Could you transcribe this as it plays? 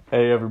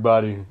Hey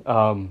everybody.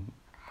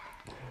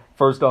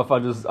 First off,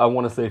 I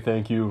want to say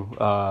thank you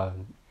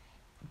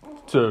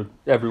to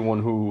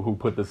everyone who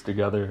put this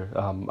together.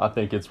 I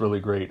think it's really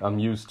great. I'm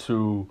used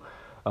to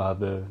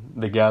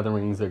the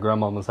gatherings at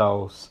Grandmama's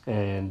house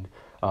and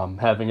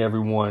having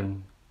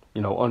everyone,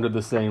 under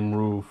the same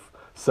roof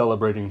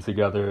celebrating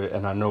together.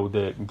 And I know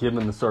that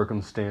given the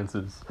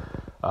circumstances,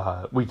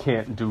 we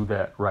can't do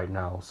that right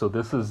now. So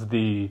this is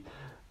the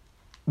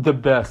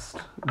best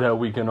that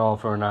we can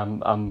offer, and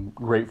I'm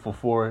grateful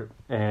for it.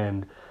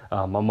 And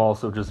I'm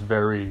also just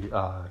very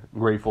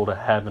grateful to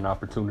have an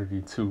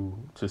opportunity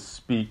to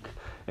speak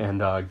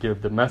and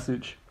give the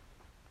message.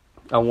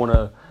 I want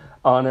to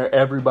honor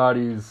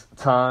everybody's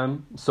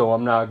time, so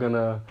I'm not going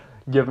to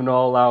give an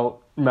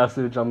all-out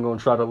message. I'm going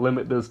to try to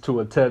limit this to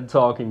a TED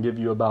Talk and give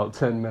you about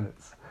 10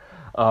 minutes.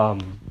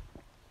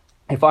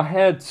 If I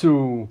had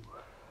to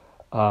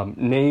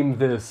name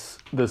this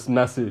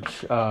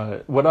message,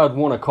 what I'd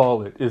want to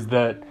call it is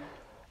that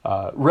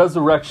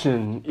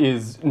resurrection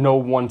is no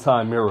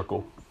one-time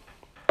miracle.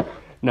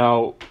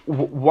 Now,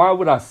 why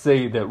would I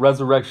say that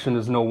resurrection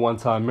is no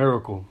one-time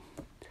miracle?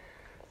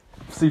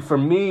 See, for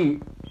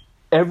me,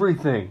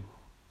 everything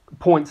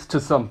points to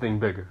something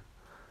bigger.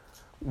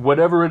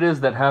 Whatever it is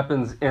that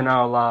happens in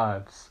our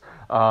lives,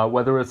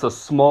 whether it's a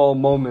small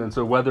moment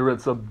or whether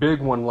it's a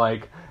big one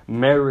like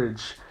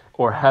marriage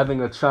or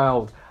having a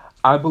child,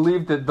 I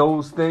believe that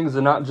those things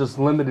are not just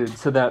limited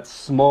to that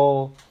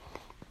small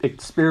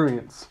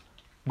experience,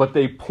 but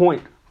they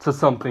point to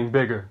something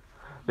bigger.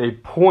 They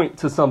point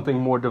to something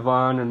more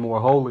divine and more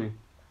holy.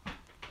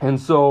 And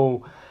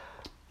so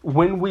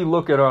when we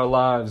look at our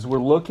lives, we're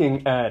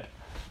looking at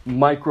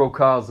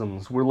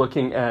microcosms. We're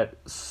looking at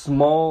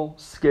small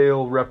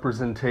scale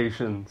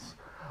representations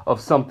of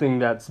something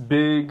that's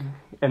big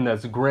and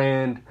that's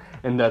grand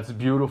and that's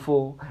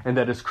beautiful and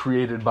that is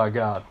created by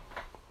God.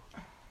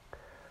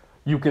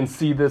 You can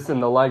see this in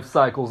the life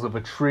cycles of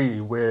a tree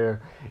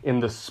where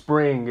in the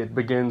spring it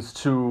begins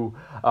to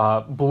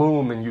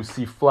bloom and you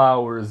see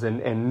flowers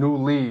and new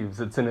leaves.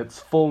 It's in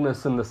its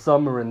fullness in the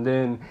summer, and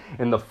then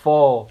in the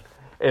fall,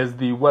 as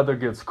the weather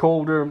gets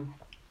colder,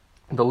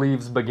 the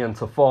leaves begin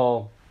to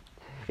fall.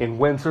 In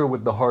winter,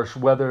 with the harsh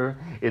weather,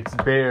 it's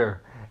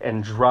bare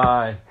and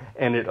dry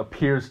and it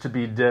appears to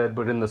be dead.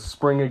 But in the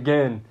spring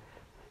again,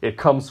 it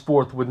comes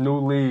forth with new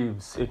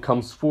leaves. It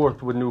comes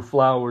forth with new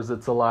flowers.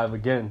 It's alive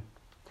again.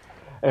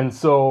 And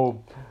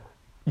so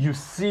you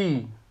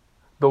see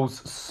those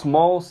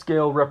small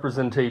scale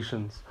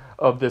representations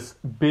of this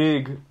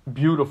big,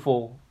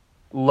 beautiful,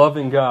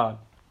 loving God.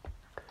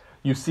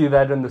 You see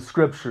that in the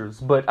scriptures.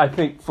 But I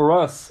think for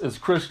us as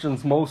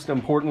Christians, most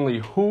importantly,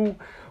 who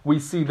we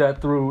see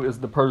that through is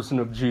the person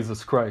of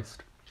Jesus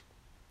Christ.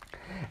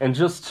 And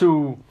just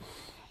to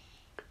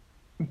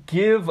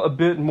give a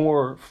bit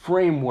more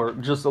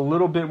framework, just a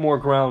little bit more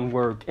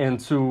groundwork,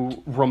 and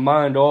to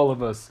remind all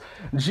of us,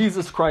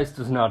 Jesus Christ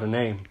is not a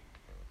name.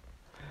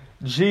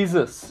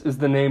 Jesus is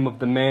the name of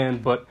the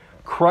man, but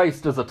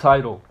Christ is a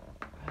title.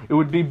 It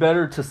would be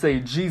better to say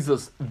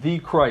Jesus the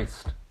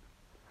Christ.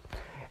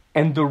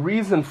 And the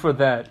reason for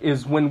that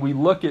is when we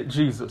look at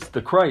Jesus,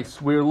 the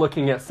Christ, we're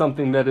looking at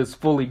something that is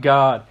fully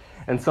God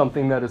and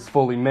something that is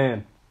fully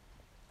man.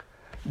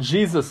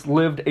 Jesus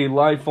lived a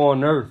life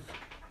on earth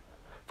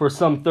for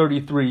some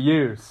 33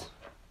 years.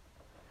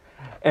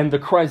 And the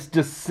Christ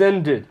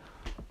descended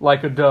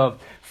like a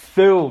dove,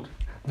 filled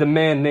the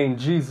man named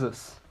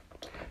Jesus.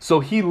 So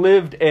he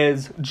lived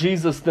as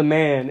Jesus the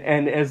man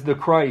and as the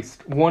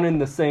Christ, one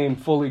and the same,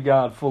 fully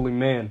God, fully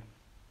man.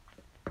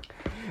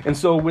 And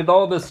so with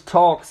all this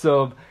talks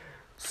of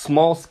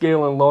small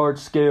scale and large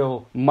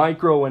scale,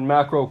 micro and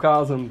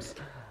macrocosms,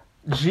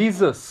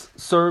 Jesus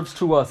serves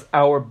to us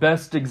our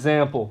best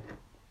example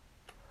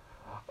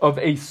of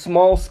a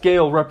small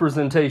scale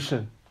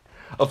representation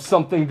of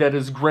something that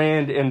is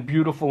grand and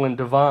beautiful and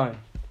divine.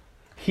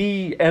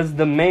 He, as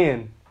the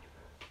man,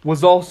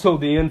 was also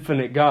the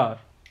infinite God.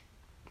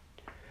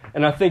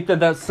 And I think that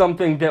that's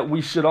something that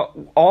we should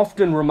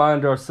often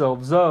remind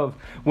ourselves of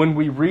when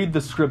we read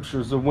the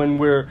scriptures or when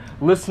we're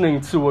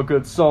listening to a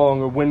good song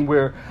or when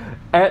we're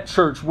at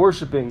church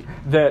worshiping,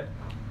 that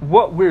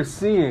what we're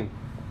seeing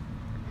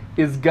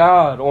is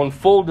God on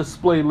full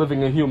display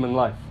living a human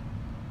life.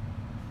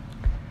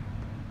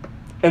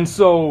 And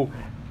so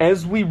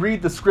as we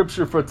read the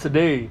scripture for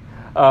today,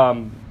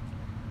 I'll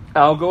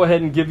go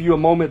ahead and give you a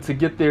moment to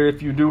get there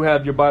if you do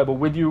have your Bible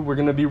with you. We're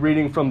going to be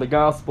reading from the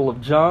Gospel of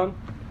John,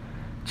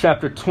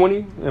 chapter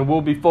 20, and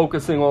we'll be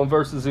focusing on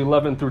verses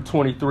 11 through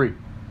 23.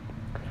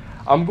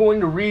 I'm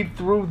going to read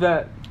through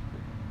that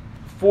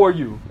for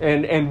you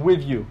and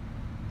with you.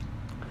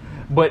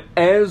 But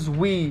as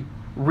we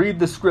read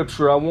the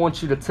scripture, I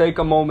want you to take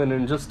a moment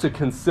and just to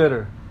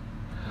consider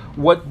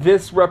what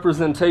this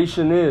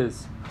representation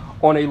is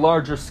on a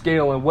larger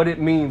scale and what it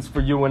means for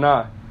you and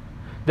I.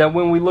 That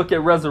when we look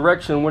at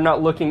resurrection, we're not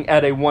looking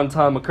at a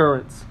one-time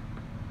occurrence,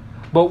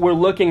 but we're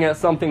looking at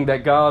something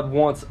that God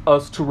wants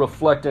us to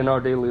reflect in our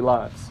daily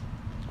lives.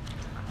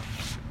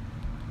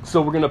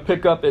 So we're going to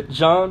pick up at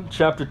John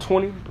chapter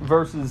 20,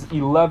 verses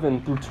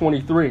 11 through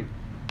 23.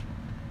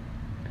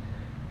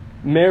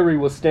 Mary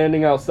was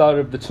standing outside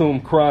of the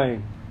tomb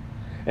crying,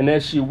 and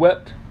as she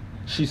wept,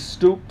 she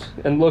stooped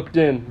and looked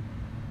in.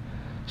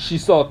 She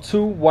saw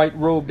 2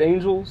 white-robed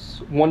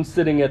angels, one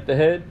sitting at the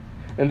head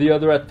and the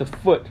other at the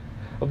foot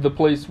of the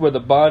place where the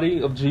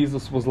body of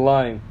Jesus was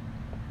lying.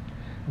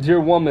 "Dear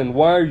woman,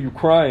 why are you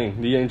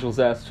crying?" the angels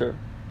asked her.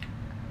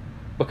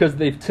 "Because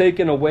they've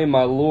taken away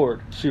my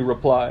Lord," she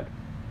replied,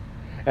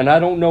 "and I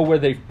don't know where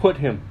they've put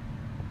him."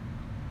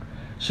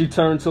 She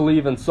turned to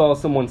leave and saw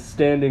someone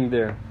standing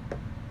there.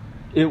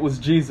 It was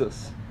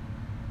Jesus,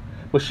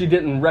 but she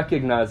didn't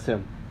recognize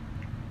him.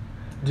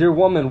 "Dear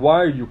woman,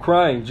 why are you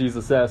crying?"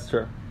 Jesus asked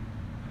her.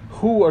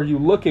 "Who are you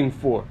looking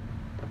for?"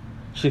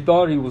 She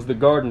thought he was the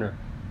gardener.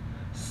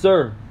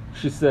 "Sir,"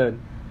 she said,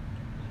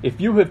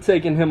 "if you have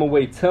taken him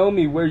away, tell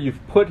me where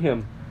you've put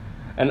him,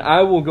 and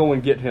I will go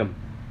and get him."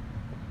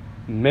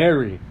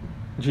 "Mary,"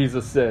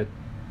 Jesus said.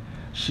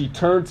 She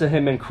turned to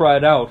him and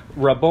cried out,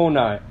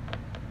 "Rabboni,"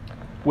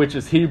 which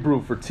is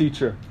Hebrew for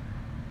teacher.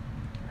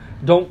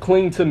 "Don't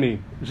cling to me,"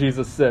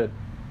 Jesus said,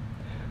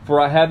 "for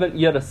I haven't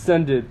yet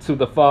ascended to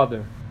the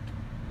Father.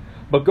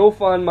 But go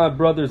find my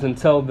brothers and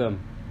tell them,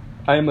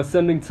 I am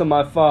ascending to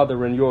my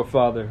Father and your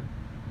Father,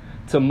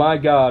 to my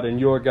God and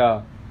your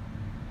God."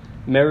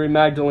 Mary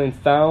Magdalene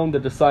found the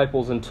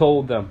disciples and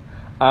told them,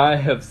 "I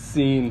have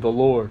seen the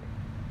Lord."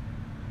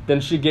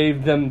 Then she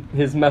gave them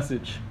his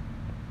message.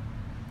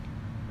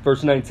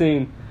 Verse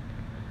 19.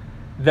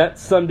 That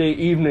Sunday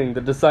evening,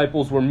 the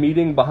disciples were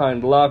meeting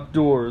behind locked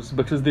doors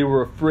because they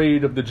were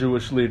afraid of the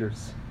Jewish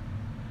leaders.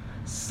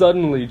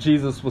 Suddenly,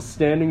 Jesus was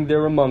standing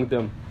there among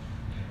them.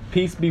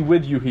 "Peace be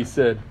with you," he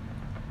said.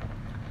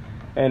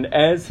 And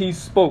as he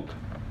spoke,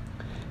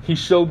 he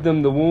showed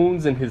them the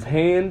wounds in his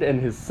hand and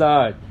his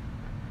side.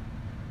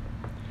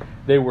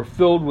 They were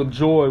filled with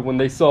joy when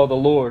they saw the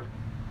Lord.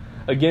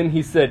 Again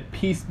he said,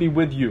 "Peace be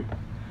with you.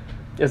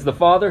 As the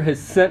Father has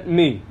sent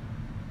me,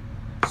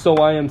 so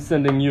I am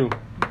sending you."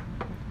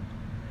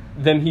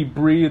 Then he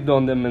breathed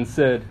on them and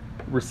said,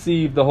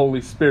 "Receive the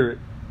Holy Spirit.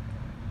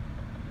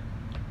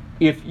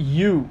 If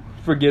you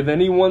forgive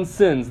anyone's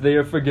sins, they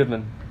are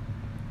forgiven.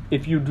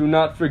 If you do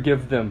not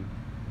forgive them,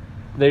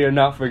 they are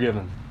not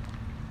forgiven."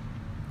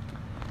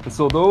 And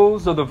so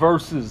those are the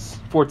verses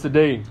for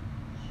today.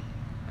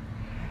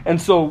 And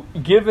so,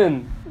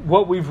 given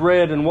what we've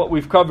read and what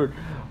we've covered,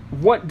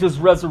 what does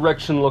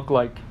resurrection look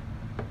like?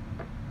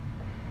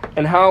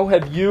 And how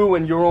have you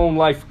in your own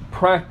life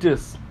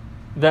practiced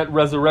that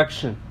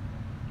resurrection?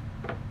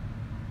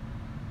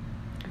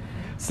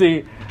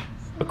 See,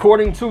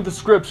 according to the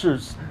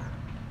scriptures,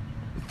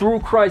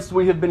 through Christ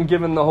we have been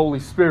given the Holy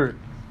Spirit.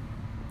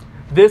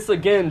 This,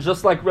 again,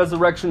 just like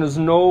resurrection, is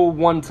no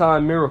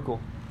one-time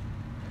miracle.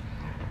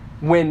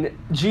 When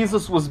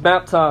Jesus was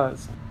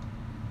baptized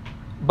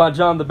by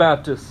John the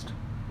Baptist,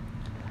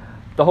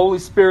 the Holy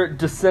Spirit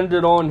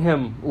descended on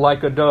him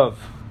like a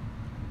dove.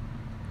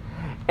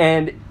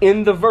 And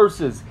in the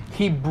verses,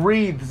 he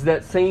breathes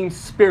that same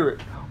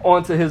Spirit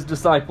onto his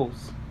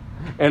disciples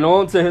and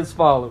onto his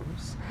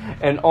followers.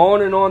 And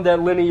on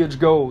that lineage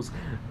goes.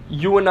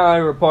 You and I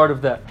are a part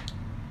of that.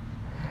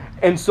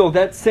 And so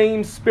that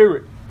same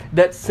Spirit,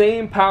 that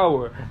same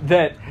power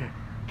that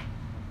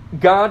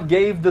God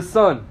gave the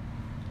Son,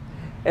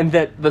 and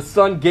that the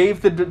Son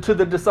gave to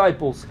the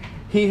disciples,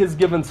 he has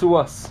given to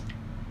us.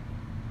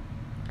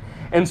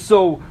 And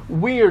so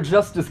we are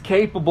just as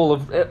capable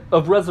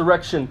of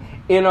resurrection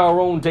in our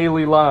own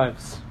daily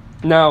lives.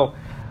 Now,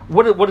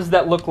 what does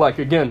that look like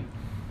again?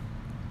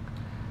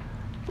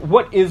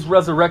 What is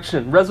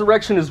resurrection?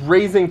 Resurrection is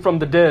raising from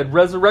the dead.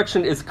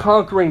 Resurrection is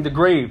conquering the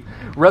grave.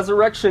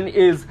 Resurrection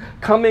is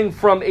coming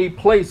from a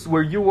place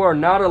where you are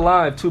not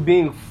alive to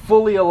being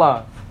fully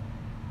alive.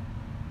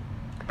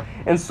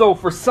 And so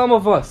for some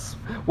of us,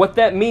 what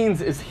that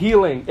means is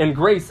healing and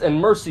grace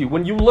and mercy.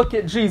 When you look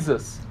at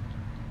Jesus,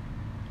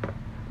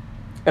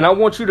 and I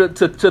want you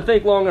to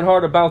think long and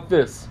hard about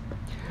this.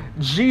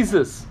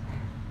 Jesus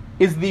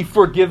is the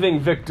forgiving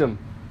victim.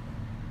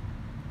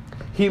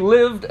 He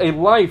lived a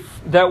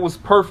life that was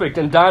perfect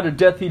and died a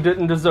death he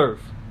didn't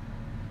deserve.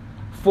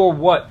 For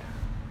what?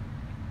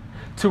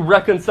 To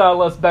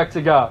reconcile us back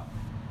to God.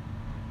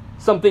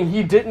 Something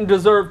he didn't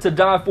deserve to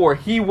die for.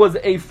 He was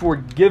a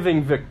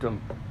forgiving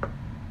victim.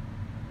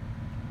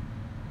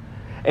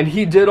 And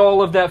he did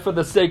all of that for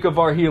the sake of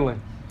our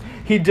healing.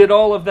 He did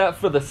all of that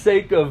for the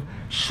sake of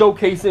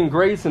showcasing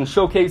grace and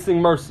showcasing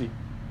mercy.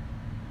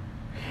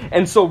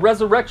 And so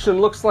resurrection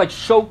looks like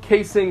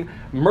showcasing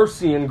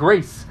mercy and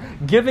grace,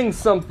 giving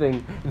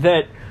something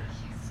that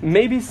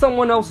maybe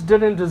someone else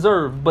didn't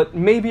deserve, but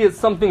maybe it's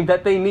something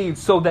that they need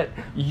so that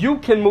you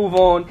can move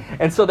on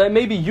and so that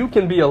maybe you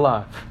can be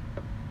alive.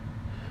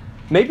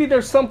 Maybe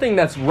there's something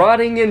that's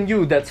rotting in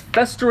you, that's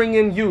festering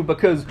in you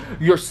because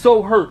you're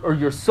so hurt or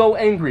you're so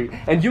angry,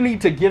 and you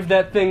need to give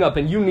that thing up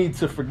and you need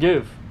to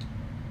forgive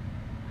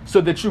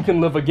so that you can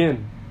live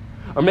again.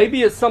 Or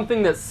maybe it's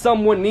something that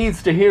someone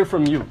needs to hear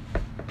from you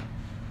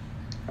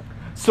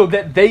so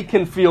that they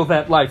can feel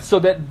that life, so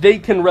that they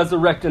can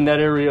resurrect in that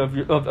area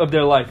of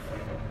their life.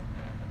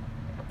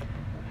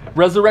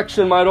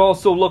 Resurrection might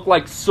also look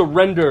like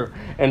surrender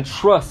and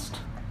trust.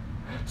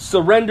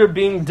 Surrender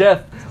being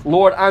death.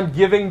 Lord, I'm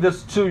giving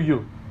this to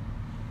you.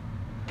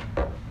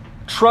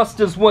 Trust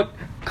is what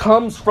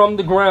comes from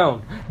the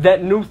ground,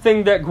 that new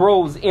thing that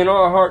grows in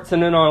our hearts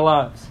and in our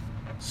lives.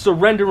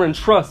 Surrender and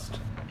trust,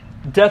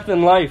 death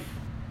and life.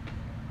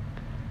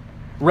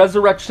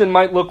 Resurrection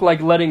might look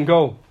like letting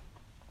go.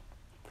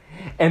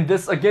 And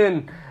this,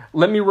 again,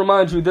 let me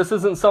remind you, this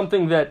isn't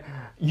something that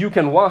you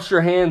can wash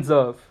your hands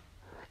of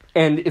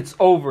and it's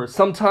over.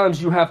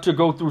 Sometimes you have to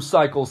go through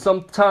cycles.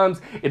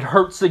 Sometimes it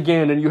hurts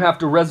again and you have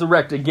to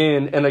resurrect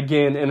again and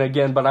again and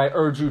again. But I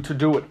urge you to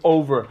do it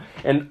over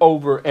and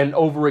over and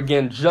over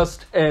again,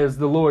 just as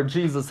the Lord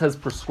Jesus has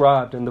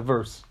prescribed in the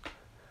verse.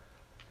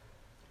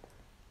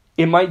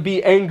 It might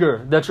be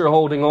anger that you're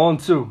holding on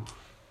to.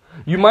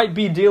 You might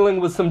be dealing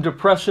with some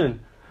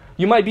depression.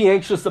 You might be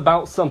anxious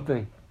about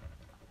something.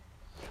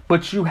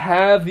 But you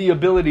have the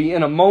ability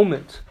in a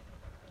moment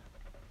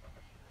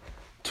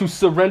to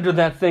surrender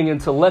that thing and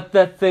to let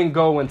that thing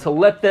go and to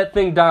let that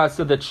thing die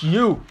so that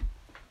you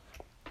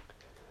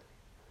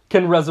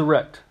can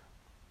resurrect.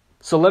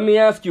 So let me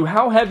ask you,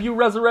 how have you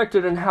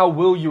resurrected and how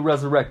will you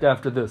resurrect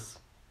after this?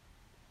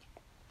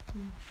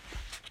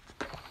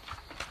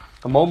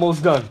 I'm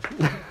almost done.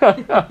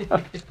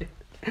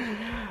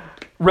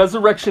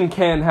 Resurrection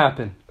can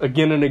happen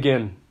again and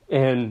again.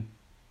 And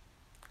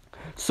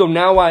so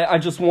now I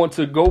just want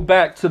to go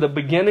back to the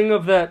beginning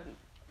of that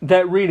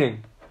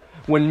reading.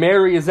 When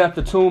Mary is at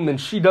the tomb and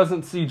she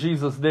doesn't see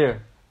Jesus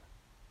there.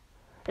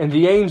 And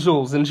the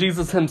angels and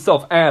Jesus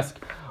himself ask,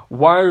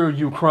 why are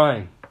you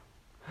crying?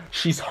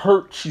 She's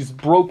hurt, she's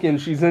broken,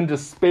 she's in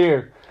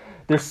despair.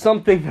 There's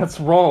something that's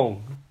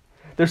wrong.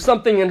 There's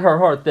something in her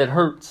heart that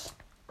hurts.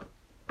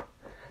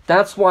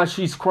 That's why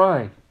she's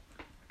crying.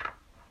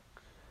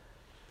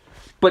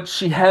 But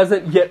she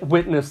hasn't yet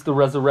witnessed the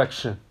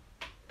resurrection.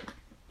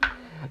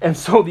 And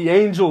so the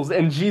angels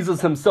and Jesus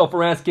himself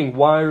are asking,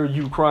 why are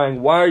you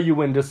crying? Why are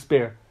you in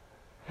despair?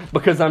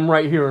 Because I'm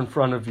right here in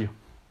front of you.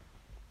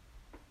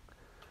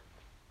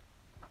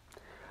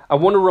 I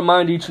want to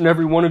remind each and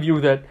every one of you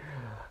that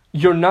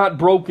you're not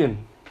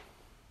broken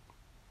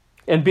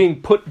and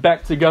being put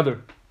back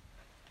together.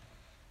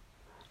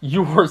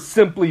 You are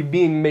simply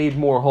being made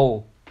more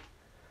whole.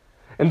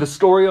 And the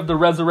story of the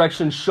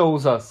resurrection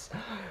shows us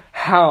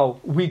how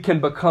we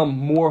can become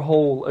more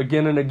whole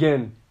again and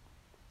again.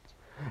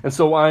 And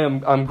so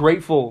I'm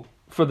grateful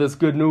for this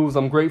good news.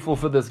 I'm grateful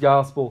for this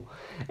gospel.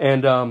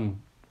 And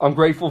I'm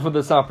grateful for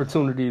this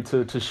opportunity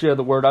to share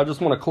the word. I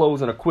just want to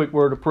close in a quick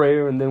word of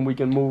prayer, and then we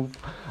can move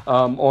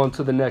on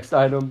to the next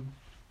item.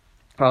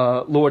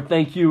 Lord,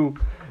 thank you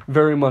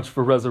very much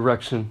for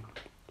resurrection.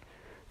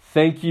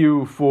 Thank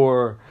you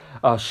for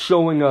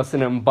showing us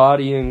and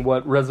embodying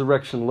what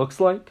resurrection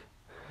looks like,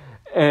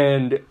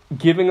 and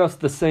giving us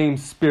the same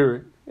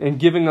spirit and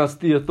giving us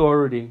the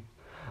authority.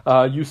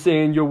 You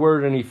say in your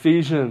word in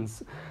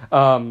Ephesians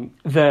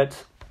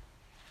that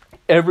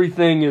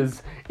everything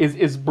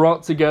is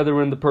brought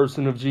together in the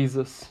person of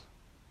Jesus.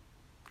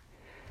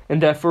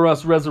 And that for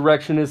us,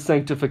 resurrection is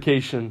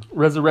sanctification.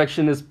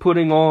 Resurrection is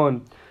putting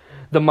on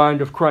the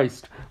mind of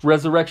Christ.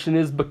 Resurrection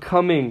is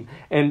becoming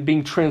and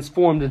being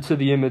transformed into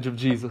the image of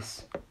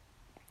Jesus.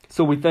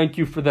 So we thank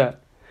you for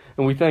that.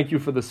 And we thank you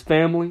for this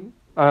family.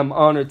 I'm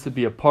honored to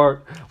be a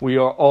part. We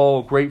are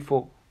all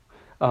grateful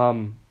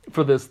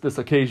for this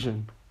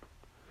occasion.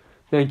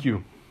 Thank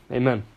you. Amen.